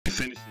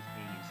finished this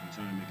painting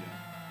some time ago.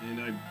 And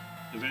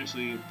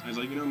I was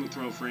like, I'm going to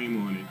throw a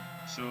frame on it.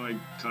 So I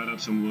cut up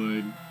some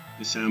wood,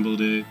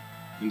 assembled it,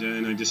 and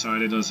then I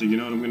decided, I was like,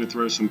 I'm going to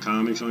throw some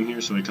comics on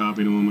here. So I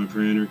copied them on my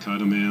printer, cut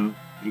them out,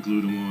 and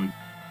glued them on.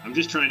 I'm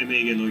just trying to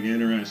make it look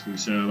interesting,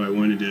 so I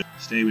wanted to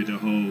stay with the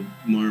whole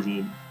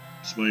Marvel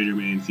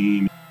Spider-Man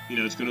theme.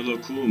 It's going to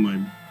look cool in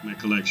my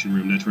collection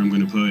room. That's where I'm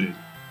going to put it.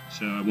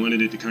 So I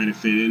wanted it to kind of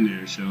fit in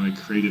there, so I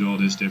created all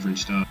this different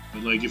stuff.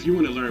 But if you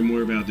want to learn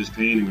more about this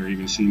painting, or you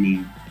can see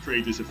me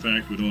create this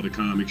effect with all the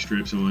comic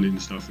strips on it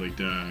and stuff like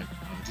that,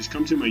 just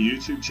come to my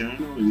YouTube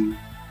channel and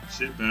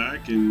sit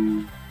back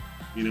and,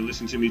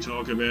 listen to me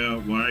talk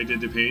about why I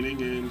did the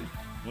painting and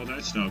all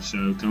that stuff.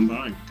 So come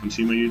by, come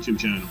see my YouTube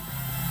channel.